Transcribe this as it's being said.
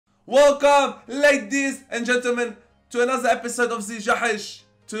Welcome, ladies and gentlemen, to another episode of the Jahesh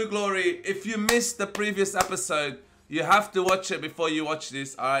to Glory. If you missed the previous episode, you have to watch it before you watch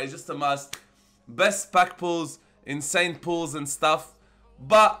this. Alright, it's just a must. Best pack pulls, insane pulls and stuff.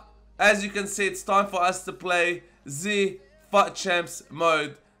 But as you can see, it's time for us to play the Futchamps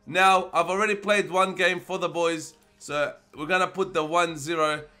mode. Now, I've already played one game for the boys, so we're gonna put the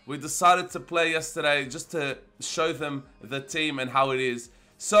 1-0. We decided to play yesterday just to show them the team and how it is.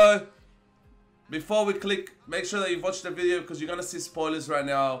 So, before we click, make sure that you've watched the video because you're gonna see spoilers right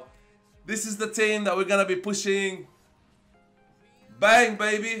now. This is the team that we're gonna be pushing. Bang,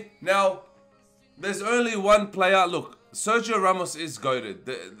 baby. Now, there's only one player. Look, Sergio Ramos is goated,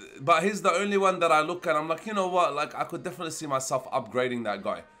 but he's the only one that I look at. I'm like, you know what? Like, I could definitely see myself upgrading that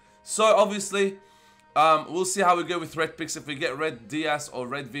guy. So, obviously, we'll see how we go with red picks. If we get red Diaz or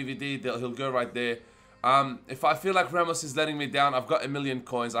red VVD, he'll go right there. If I feel like Ramos is letting me down, I've got 1,000,000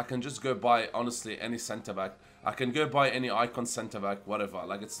 coins. I can just go buy, honestly, any centre back. I can go buy any icon centre back, whatever.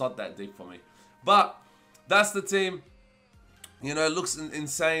 Like, it's not that deep for me. But that's the team. You know, it looks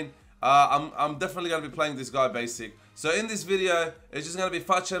insane. I'm definitely going to be playing this guy basic. So in this video, it's just going to be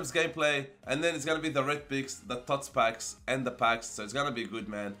Futchamps gameplay, and then it's going to be the red picks, the Tots packs, and the packs. So it's going to be good,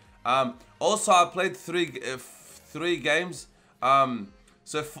 man. Also, I played three games.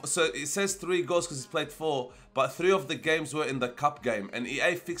 So it says 3 goals because he's played 4, but 3 of the games were in the cup game, and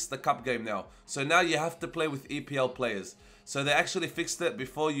EA fixed the cup game now. So now you have to play with EPL players. So they actually fixed it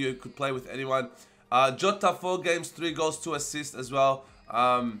before you could play with anyone. Jota 4 games, 3 goals, 2 assists as well.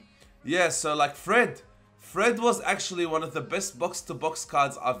 Yeah, so like Fred was actually one of the best box-to-box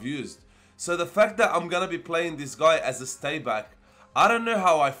cards I've used. So the fact that I'm gonna be playing this guy as a stay back, I don't know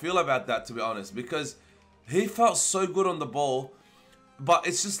how I feel about that, to be honest, because he felt so good on the ball. But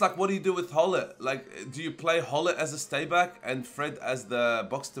it's just like, what do you do with Hollett? Like, do you play Hollett as a stay back and Fred as the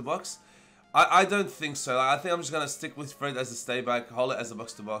box-to-box? I don't think so. Like, I think I'm just going to stick with Fred as a stay back, Hollett as a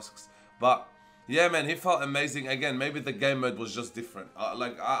box-to-box. But, yeah, man, he felt amazing. Again, maybe the game mode was just different.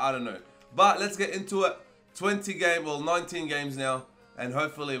 I don't know. But let's get into it. 19 games now. And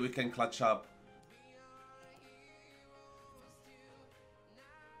hopefully we can clutch up.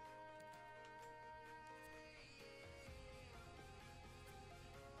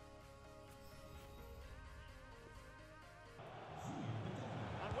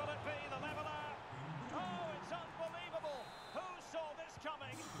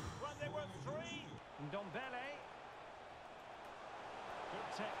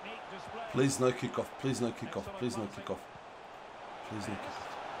 Please no kickoff. Please no kickoff. Please no kickoff. Please no kickoff.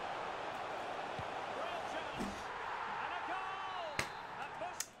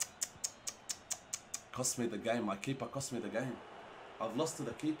 Cost me the game. My keeper cost me the game. I've lost to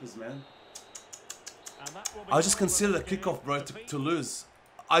the keepers, man. I just conceded a kickoff, bro, to lose.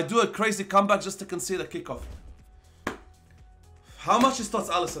 I do a crazy comeback just to concede a kickoff. How much is Tots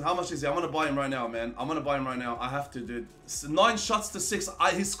Allison? How much is he? I'm going to buy him right now, man. I'm going to buy him right now. I have to, dude. 9 shots to 6.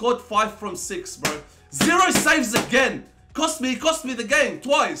 He scored 5 from 6, bro. 0 saves again. Cost me the game.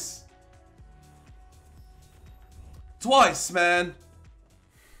 Twice. Twice, man.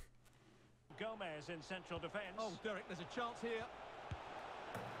 Gomez in central defense. Oh, Derek, there's a chance here.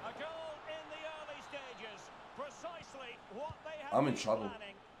 A goal in the early stages. Precisely what they have. I'm in trouble.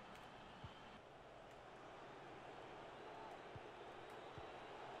 Planning.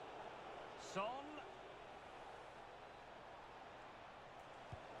 Son.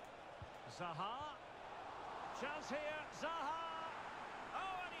 Zaha. Chance here. Zaha.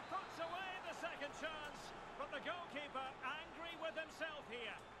 Oh, and he puts away the second chance. But the goalkeeper angry with himself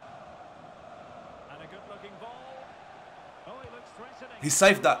here. And a good-looking ball. Oh, he looks threatening. He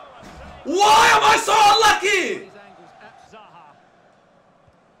saved that. Why am I so unlucky? Zaha.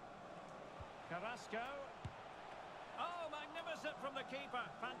 Carrasco. Oh, magnificent from the keeper.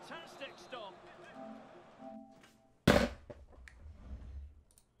 Fantastic stop.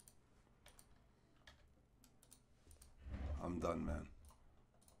 I'm done, man.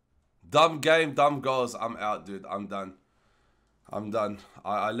 Dumb game, dumb goals. I'm out, dude. I'm done. I'm done.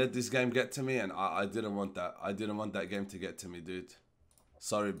 I let this game get to me, and I didn't want that. I didn't want that game to get to me, dude.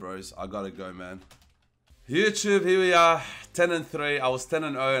 Sorry, bros. I gotta go, man. YouTube, here we are. 10-3. I was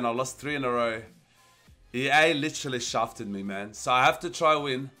 10-0, and I lost 3 in a row. EA literally shafted me, man. So I have to try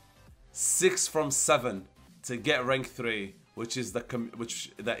win 6 from 7 to get rank 3, which is the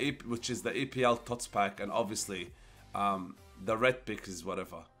EPL Tots pack, and obviously the red pick is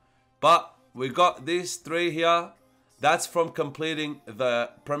whatever. But we got these 3 here. That's from completing the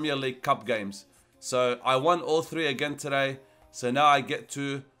Premier League Cup games. So I won all 3 again today. So now I get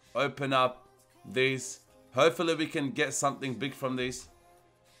to open up these. Hopefully we can get something big from these.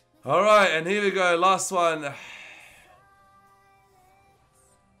 All right, and here we go. Last one.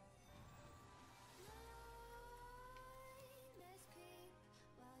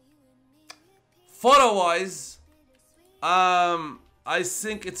 Photo-wise, I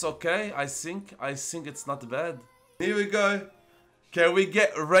think it's okay. I think it's not bad. Here we go. Can we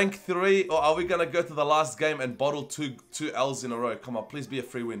get rank 3, or are we gonna go to the last game and bottle two L's in a row? Come on, please be a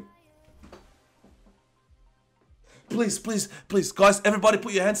free win. Please, please, please, guys! Everybody,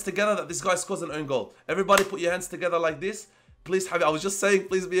 put your hands together that this guy scores an own goal. Everybody, put your hands together like this. Please, Habib. I was just saying,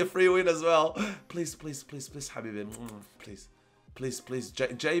 please be a free win as well. Please, please, please, please, Habib. Please, please, please.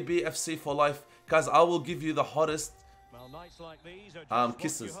 JBFC for life, guys. I will give you the hottest. Well, nights like these are just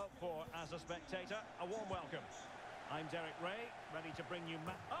kisses. what you hope for as a spectator. A warm welcome. I'm Derek Ray, ready to bring you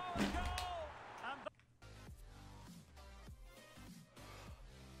oh, goal!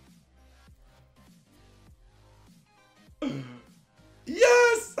 And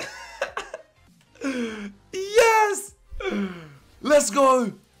Yes! Yes! Let's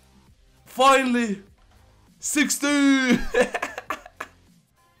go! Finally! 6-2!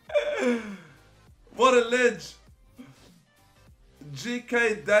 What a ledge!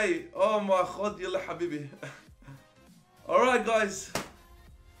 GK Day. Oh my god, yalla habibi. Alright guys.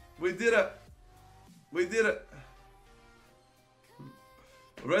 We did it. We did it.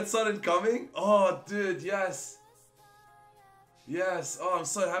 Red Sun incoming? Oh dude, yes. Yes. Oh, I'm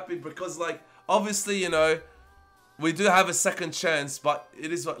so happy because like obviously, you know, we do have a second chance, but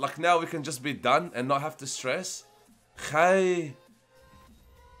it is like now we can just be done and not have to stress. Hey.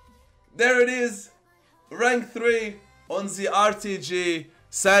 There it is. Rank 3 on the RTG.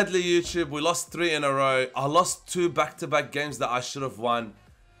 Sadly, YouTube, we lost 3 in a row. I lost 2 back-to-back games that I should have won.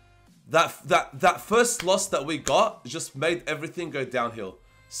 That first loss that we got just made everything go downhill.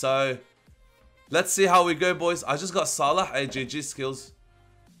 So, let's see how we go, boys. I just got Salah, GG skills.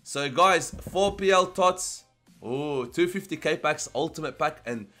 So, guys, 4PL Tots. Ooh, 250k packs, ultimate pack,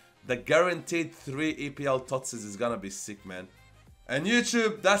 and the guaranteed 3 EPL Tots is gonna be sick, man. And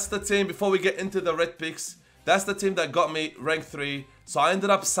YouTube, that's the team. Before we get into the red picks, that's the team that got me rank 3. So I ended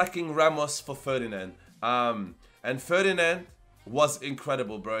up sacking Ramos for Ferdinand. And Ferdinand was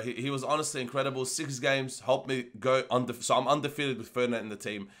incredible, bro. He was honestly incredible. 6 games helped me go so I'm undefeated with Ferdinand in the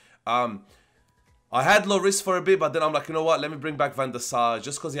team. I had Lloris for a bit, but then I'm like, you know what? Let me bring back Van der Sar.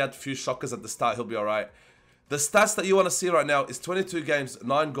 Just because he had a few shockers at the start, he'll be alright. The stats that you want to see right now is 22 games,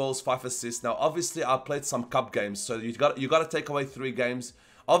 9 goals, 5 assists. Now, obviously, I played some cup games, so you got to take away 3 games.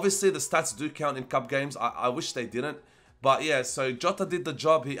 Obviously, the stats do count in cup games. I wish they didn't. But yeah, so Jota did the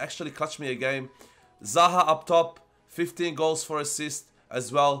job. He actually clutched me a game. Zaha up top, 15 goals, 4 assists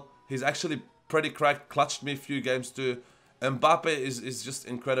as well. He's actually pretty cracked. Clutched me a few games too. Mbappe is just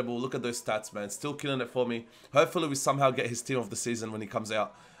incredible. Look at those stats, man. Still killing it for me. Hopefully, we somehow get his team of the season when he comes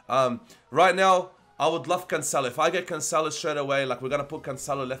out. Right now, I would love Cancelo. If I get Cancelo straight away, like we're gonna put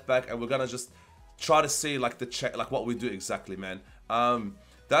Cancelo left back and we're gonna just try to see like what we do exactly, man.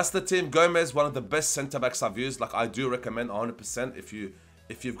 That's the team. Gomez, one of the best centre backs I've used. Like I do recommend 100%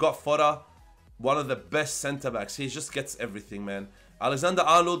 if you've got fodder, one of the best centre backs. He just gets everything, man.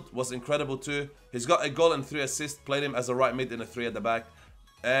 Alexander-Arnold was incredible too. He's got a goal and 3 assists. Played him as a right mid and a 3 at the back,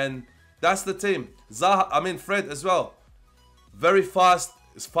 and that's the team. Fred as well. Very fast.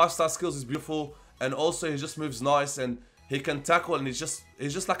 His 5-star skills is beautiful. And also he just moves nice and he can tackle and he's just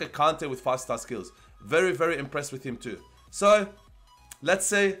like a Kante with 5-star skills. Very, very impressed with him too. So, let's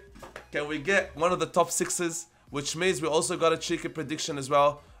say, can we get one of the top 6s? Which means we also got a cheeky prediction as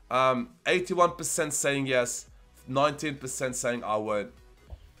well. 81% saying yes, 19% saying I won't.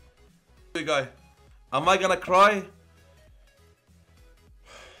 Here we go. Am I gonna cry?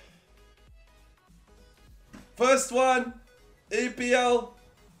 First one, EPL.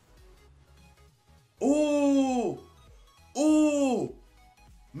 Ooh! Ooh!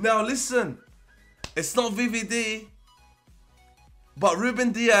 Now listen, it's not VVD, but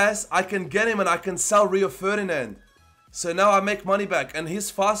Ruben Diaz, I can get him and I can sell Rio Ferdinand. So now I make money back and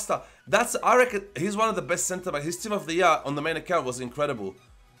he's faster. I reckon he's one of the best centre backs. His team of the year on the main account was incredible.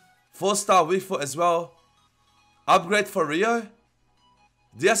 4-star Weefoot as well. Upgrade for Rio.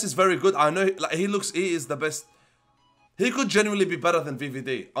 Diaz is very good. I know like he is the best. He could genuinely be better than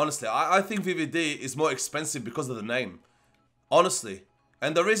VVD. Honestly, I think VVD is more expensive because of the name. Honestly.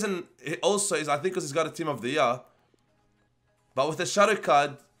 And the reason also is I think because he's got a team of the year. But with the shadow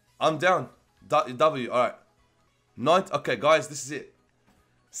card, I'm down. W, alright. Okay, guys, this is it.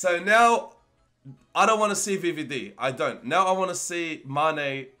 So now, I don't want to see VVD. I don't. Now I want to see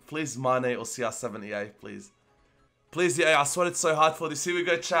Mane. Please, Mane or CR7 EA, please. Please, EA, I sweated so hard for this. Here we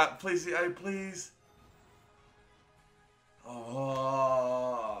go, chat. Please, EA, please.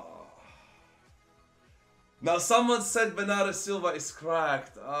 Oh. Now someone said Bernardo Silva is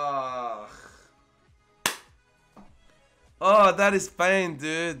cracked. Ah. Oh, that is pain,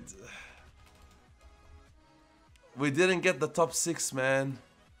 dude. We didn't get the top 6, man.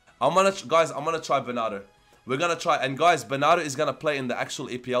 Guys, I'm gonna try Bernardo. We're gonna try, and guys, Bernardo is gonna play in the actual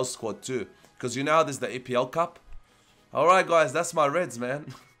EPL squad too, because you know how there's the EPL Cup. All right, guys, that's my Reds,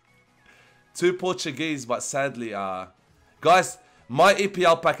 man. 2 Portuguese, but sadly, guys, my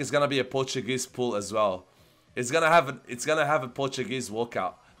EPL pack is gonna be a Portuguese pool as well. It's gonna have a Portuguese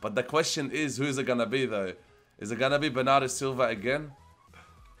walkout. But the question is, who's it gonna be though? Is it gonna be Bernardo Silva again?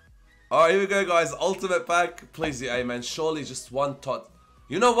 Alright, here we go, guys. Ultimate pack. Please, EA, man. Surely just one tot.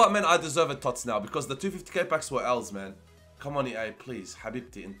 You know what, man? I deserve a tots now because the 250k packs were L's, man. Come on, EA, please.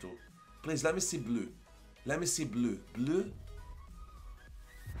 Habibti into. Please, let me see blue. Let me see blue. Blue?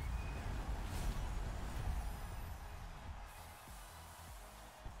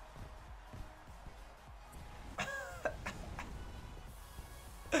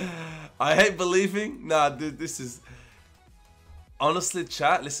 I hate believing. Nah, dude, this is... Honestly,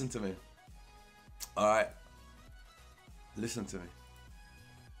 chat, listen to me. Alright. Listen to me.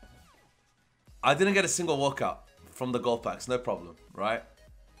 I didn't get a single walkout from the gold packs, no problem, right?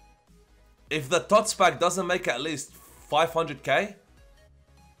 If the Tots pack doesn't make at least 500k,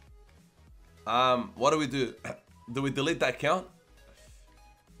 what do we do? Do we delete that account?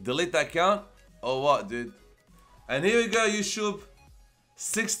 Delete that account? Or what, dude? And here we go, YouTube.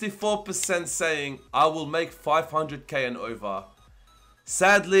 64% saying I will make 500k and over.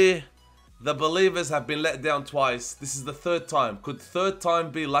 Sadly, the believers have been let down twice. This is the 3rd time. Could 3rd time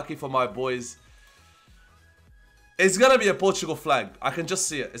be lucky for my boys? It's gonna be a Portugal flag. I can just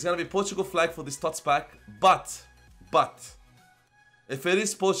see it. It's gonna be Portugal flag for this Tots pack. But, if it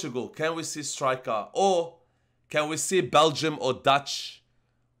is Portugal, can we see striker? Or can we see Belgium or Dutch?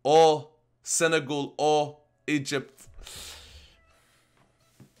 Or Senegal or Egypt?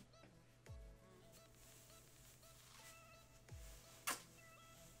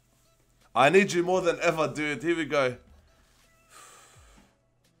 I need you more than ever, dude. Here we go.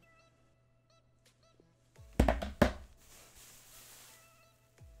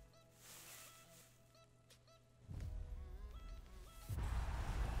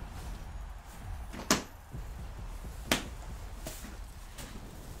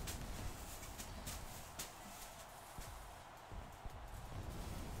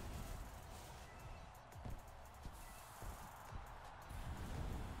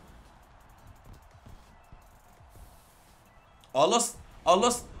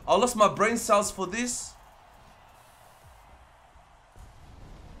 I lost my brain cells for this.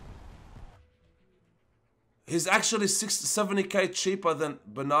 He's actually 70k cheaper than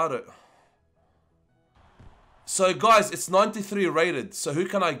Bernardo. So guys, it's 93 rated. So who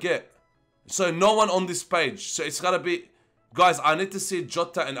can I get? So no one on this page. So it's gotta be... Guys, I need to see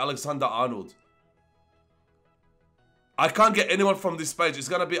Jota and Alexander-Arnold. I can't get anyone from this page. It's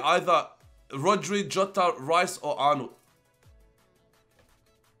gonna be either Rodri, Jota, Rice or Arnold.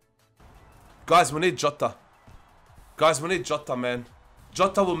 Guys, we need Jota. Guys, we need Jota, man.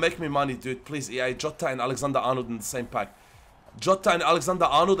 Jota will make me money, dude. Please, EA. Jota and Alexander-Arnold in the same pack. Jota and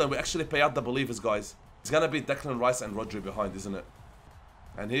Alexander-Arnold, and we actually pay out the believers, guys. It's gonna be Declan Rice and Rodri behind, isn't it?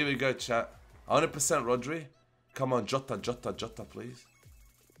 And here we go, chat. 100% Rodri. Come on, Jota, Jota, Jota, please.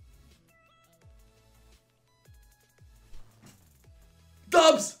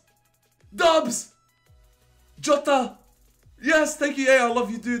 Dubs! Dubs! Jota! Yes, thank you, I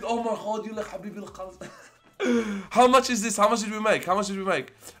love you, dude. Oh my god, you look habibi. How much is this? How much did we make? How much did we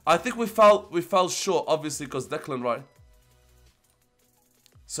make? I think we fell short, obviously, because Declan, right?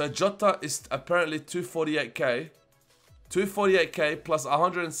 So Jota is apparently 248k. 248k plus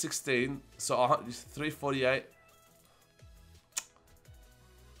 116, so 348.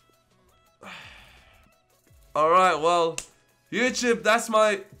 Alright, well, YouTube, that's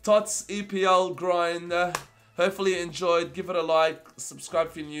my Tots EPL grind. Hopefully you enjoyed. Give it a like. Subscribe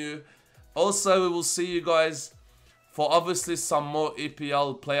if you're new. Also, we will see you guys for obviously some more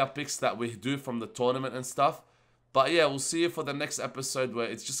EPL player picks that we do from the tournament and stuff. But yeah, we'll see you for the next episode where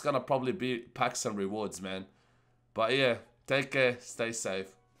it's just going to probably be packs and rewards, man. But yeah, take care. Stay safe.